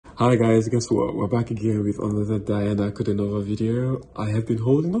Hi guys, guess what? We're back again with another Diana Ankudinova video. I have been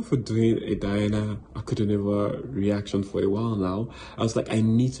holding off for doing a Diana Ankudinova reaction for a while now. I was like, I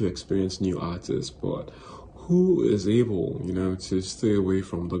need to experience new artists, but who is able, to stay away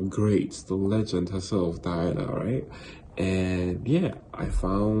from the great, the legend herself, Diana, right? And yeah, I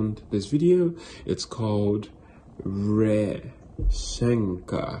found this video. It's called Rechenka,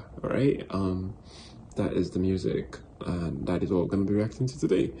 right? That is the music, and that is what we're going to be reacting to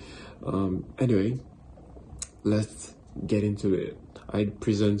today. Anyway, let's get into it. I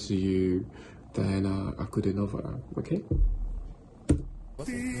present to you Diana Ankudinova, okay?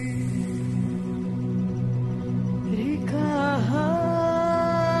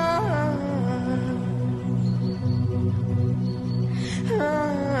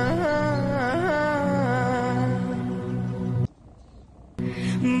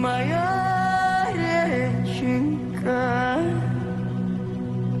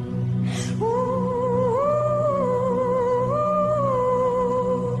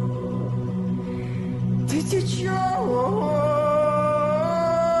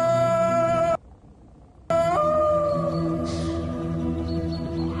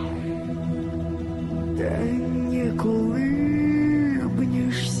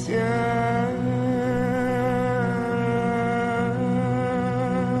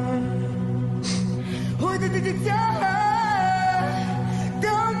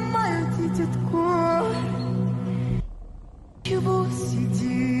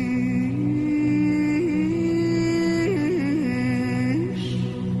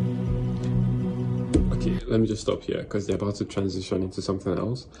 Let me just stop here because they're about to transition into something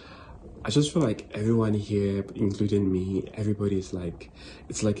else. I just feel like everyone here, including me, everybody's like,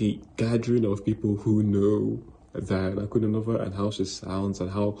 it's like a gathering of people who know Diana Ankudinova and how she sounds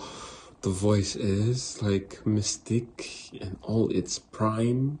and how the voice is like mystic and all its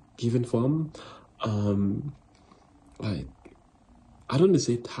prime given form. Like, I don't want to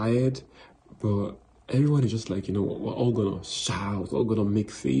say tired, but everyone is just like, we're all gonna shout, we're all gonna make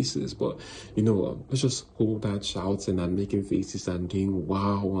faces, but you know what, let's just hold that shouting and making faces and doing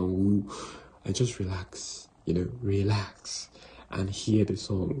wow and woo and just relax, relax and hear the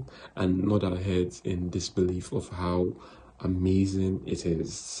song and nod our heads in disbelief of how amazing it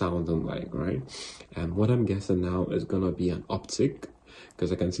is sounding like, right? And what I'm guessing now is gonna be an uptick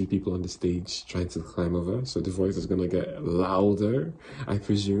because I can see people on the stage trying to climb over, so the voice is gonna get louder, I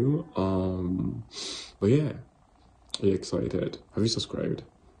presume. But yeah, are you excited? Have you subscribed?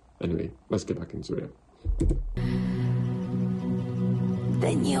 Anyway, let's get back into it.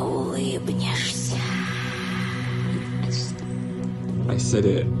 I said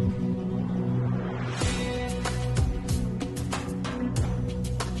it.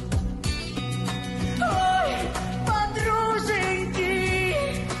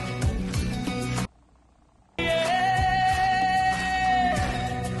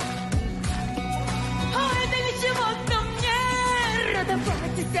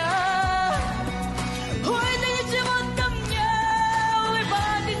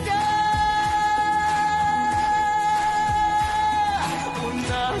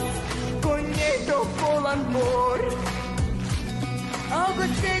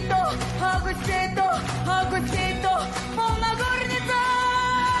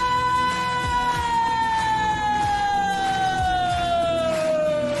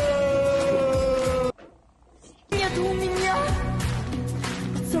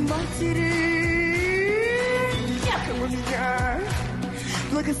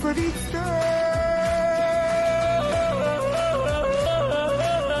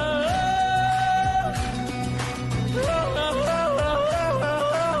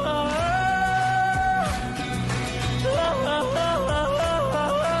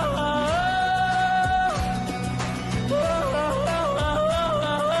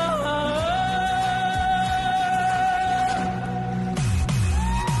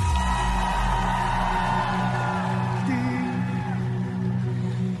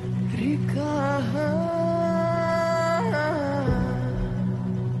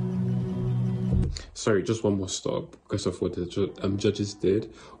 Sorry, just one more stop because of what the judges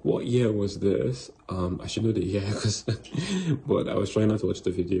did. What year was this? I should know the year because but I was trying not to watch the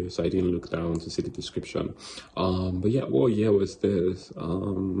video, so I didn't look down to see the description. But yeah, what year was this?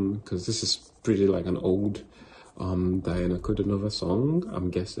 Because this is pretty like an old Diana Ankudinova song, I'm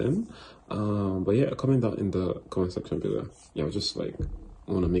guessing. But yeah, comment down in the comment section below. Yeah, I just like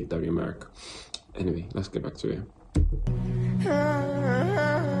want to make that remark. Anyway, let's get back to it.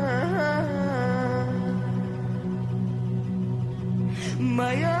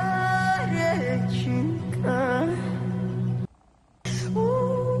 Моя Rechenka.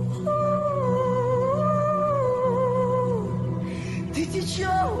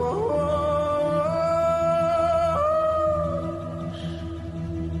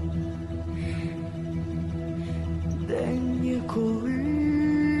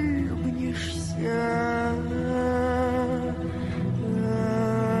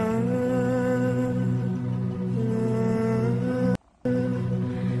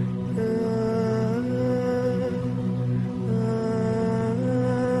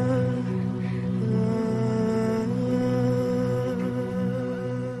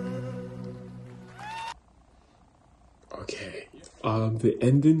 The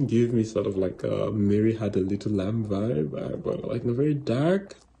ending gave me sort of like a Mary Had a Little Lamb vibe, but like in a very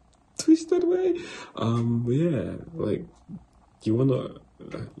dark, twisted way. But yeah, like you wanna.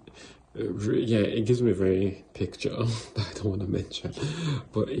 Yeah, it gives me a very picture that I don't want to mention,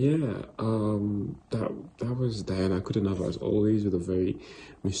 but yeah, that was Diana Ankudinova as always, with a very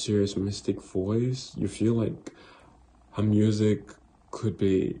mysterious, mystic voice. You feel like her music could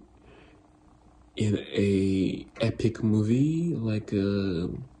be in a epic movie like a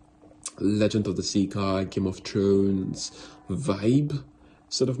Legend of the Sea Car, Game of Thrones vibe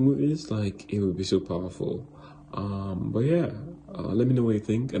sort of movies. Like it would be so powerful. But yeah, let me know what you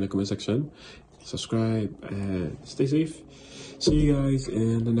think in the comment section. Subscribe and stay safe. See you guys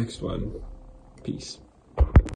in the next one. Peace.